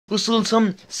Hos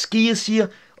allesammen, Ski siger,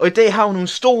 og i dag har vi nogle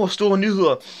store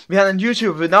nyheder. Vi har en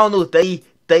YouTuber ved navnet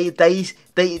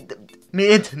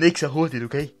men ikke så hurtigt,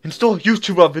 okay? En stor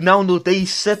YouTuber ved navnet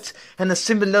DayZ. Han har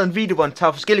simpelthen lavet en video, hvor han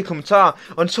tager forskellige kommentarer,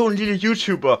 og så en lille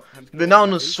YouTuber ved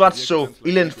navnet Svartso, en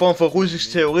eller anden form for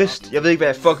russisk terrorist. Jeg ved ikke,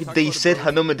 hvad fucking DayZ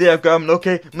har noget med det at gøre, men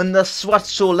okay. Men der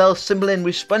Svartso lavede simpelthen en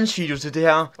response video til det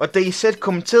her, og DayZ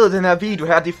kommenterede den her video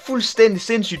her. Det er fuldstændig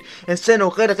sindssygt. Han sender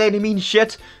noget rigtig i min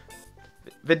chat.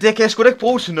 Men det kan jeg sgu da ikke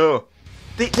bruge til noget.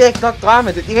 Det er ikke nok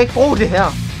drama. Jeg kan ikke bruge det her.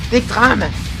 Det er ikke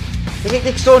drama. Jeg kan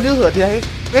ikke stå nyheder, det her. Jeg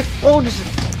kan ikke bruge det til...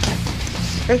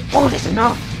 Jeg kan ikke bruge det til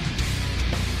noget.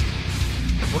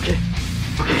 Okay,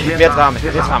 mere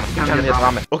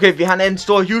drama. Okay, vi har en anden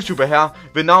stor YouTuber her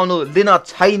ved navnet Lennart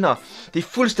Tegner. Det er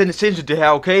fuldstændig sindssygt det her,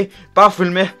 okay? Bare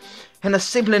følg med. Han har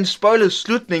simpelthen spoilet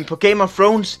slutningen på Game of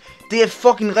Thrones. Det er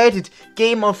fucking rigtigt.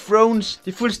 Game of Thrones.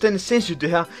 Det er fuldstændig sindssygt det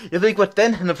her. Jeg ved ikke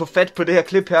hvordan han har fået fat på det her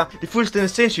klip her. Det er fuldstændig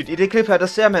sindssygt. I det klip her der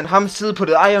ser man ham sidde på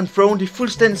The Iron Throne. Det er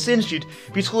fuldstændig sindssygt.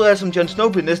 Vi troede altså som Jon Snow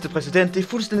blev næste præsident. Det er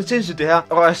fuldstændig sindssygt det her.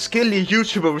 Og forskellige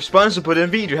YouTuber responser på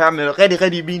den video her med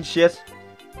rigtig min shit.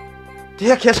 Det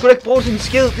her kan jeg sgu da ikke bruge til en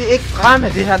skid. Det er ikke drama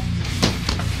det her.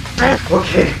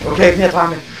 Okay, mere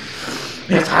drama.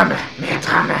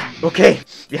 Okay,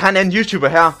 vi har en anden YouTuber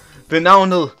her ved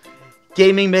navnet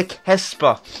Gaming med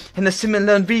Kasper. Han har simpelthen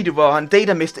lavet en video, hvor han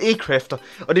dater Mr. Ecrafter.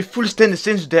 Og det er fuldstændig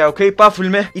sindssygt det her, okay? Bare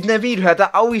følg med. I den her video her, der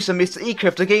afviser Mr.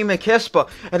 Ecrafter Gaming med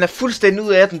Kasper. Han er fuldstændig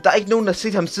ud af den. Der er ikke nogen, der har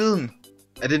set ham siden.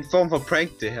 Er det en form for prank,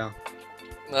 det her?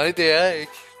 Nej, det er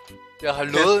ikke. Jeg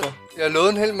har lovet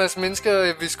en hel masse mennesker,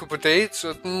 at vi skulle på date,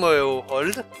 så den må jeg jo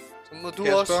holde det. Så må du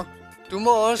Kasper. også. Du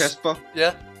må også. Kasper.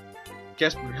 Ja.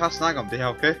 Kasper, vi har snakket om det her,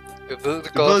 okay? Jeg ved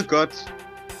det godt.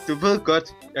 Du ved godt,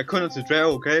 jeg kun er til drag,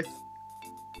 okay?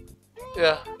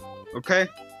 Ja. Okay?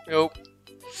 Jo.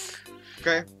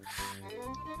 Okay?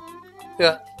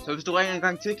 Ja. Så hvis du ringer en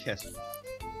gang til, Kasper,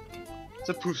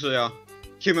 så pusser jeg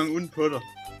Kimmen uden på dig.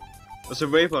 Og så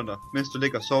raper dig, mens du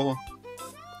ligger og sover.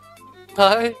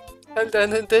 Nej, alt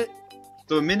andet end det.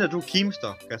 Så mindre du er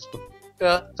kimster, Kasper.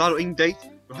 Ja. Så har du ingen date.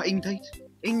 Du har ingen date.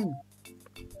 Ingen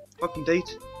fucking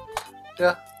date.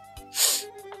 Ja.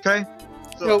 Okay?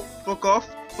 Så jo. Fuck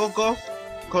off.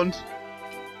 Kunt.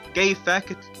 Gay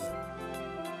faggot.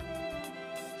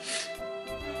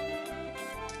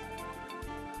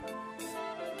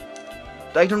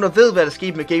 Der er ikke nogen, der ved, hvad der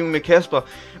skete med Gaming med Kasper.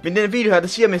 Men i den video her, der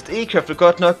siger Mr. Ecrafter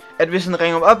godt nok, at hvis han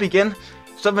ringer op igen,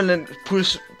 så vil han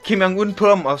pusse Kim Jong uden på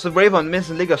ham, og så raper han, mens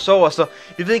han ligger og sover. Så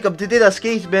vi ved ikke, om det er det, der er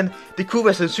sket, men det kunne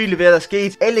være sandsynligt, hvad der er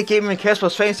sket. Alle Gaming med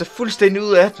Kaspers fans er fuldstændig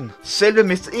ude af den. Selve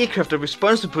Mr. Ecrafter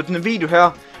responsede på den video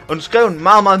her, og nu skrev en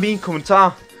meget min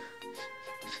kommentar.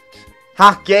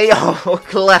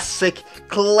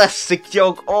 Classic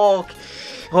joke.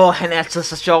 Han er altid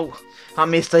så sjov.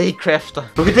 Mr. Ecrafter.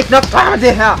 Okay, det er ikke nok drama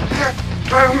det her.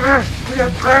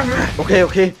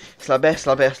 Okay. Slap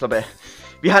af.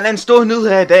 Vi har en anden stor nyhed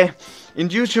her i dag. En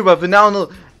YouTuber ved navnet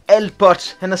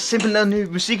Albot. Han har simpelthen lavet en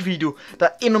ny musikvideo, der er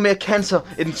endnu mere cancer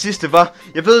end den sidste var.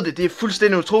 Jeg ved det er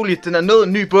fuldstændig utroligt. Den er nået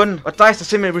en ny bund. Og der er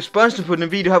simpelthen responsen på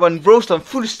den video her, hvor den roaster om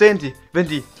fuldstændig.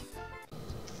 Vent i.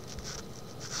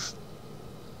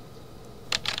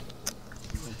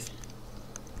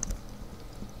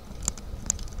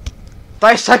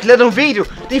 DayZ har ikke lavet nogen video.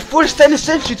 Det er fuldstændig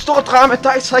sindssygt stort drama.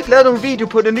 DayZ har ikke lavet nogen video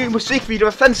på den nye musikvideo.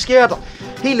 Hvad fanden sker der?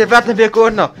 Hele verden er ved at gå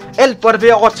under. Alt er ved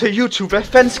at over til YouTube. Hvad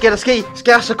fanden skal der ske?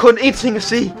 Skal jeg så kun én ting at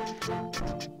sige?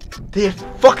 Det er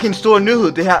fucking stor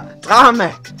nyhed det her.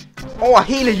 Drama. Over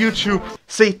hele YouTube.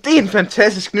 Se, det er en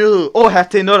fantastisk nyhed.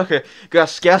 Det er noget, der kan gøre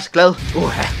skærs glad.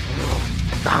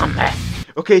 Drama.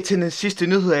 Okay, til den sidste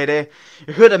nyhed af i dag.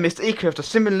 Jeg hørte, at Mr. Ecrafter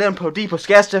simpelthen lavede en parodi på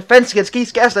Skærs. Hvad fanden skal der ske?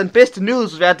 Skærs er den bedste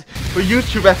nyhedsvært på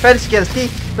YouTube. Hvad fanden skal der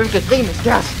ske? Hvem kan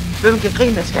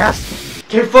grine af Skærs?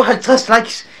 Kan vi få 50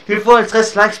 likes? Kan vi få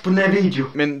 50 likes på den her video?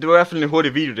 Men det var i hvert fald en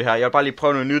hurtig video det her. Jeg vil bare lige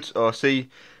prøve noget nyt og se,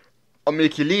 om I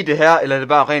kan lide det her, eller er det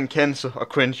bare ren cancer og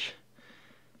cringe.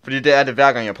 Fordi det er det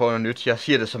hver gang jeg prøver noget nyt. Jeg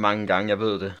siger det så mange gange, jeg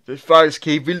ved det. Det er faktisk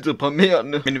helt vildt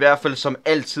deprimerende. Men i hvert fald som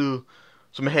altid,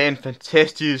 som at have en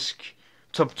fantastisk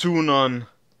top-tuneren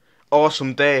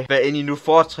awesome dag, hvad end I nu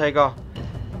foretrækker.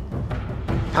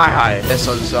 Hej.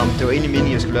 Altså allesammen, det var egentlig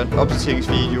meningen, at jeg skulle lave en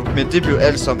opdateringsvideo, men det blev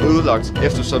alt sammen ødelagt,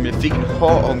 eftersom jeg fik en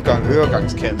hård omgang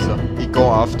øregangscancer i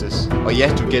går aftes. Og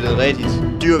ja, du gættede rigtigt.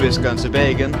 Dyreviskeren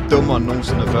tilbage igen, dummere end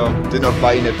nogensinde før. Det er nok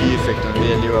bare en af bieffekterne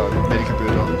ved at leve af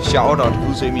mælkebøtter. Shoutout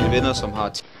ud til mine venner, som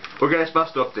har... Okay, lad os bare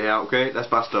stoppe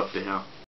det her,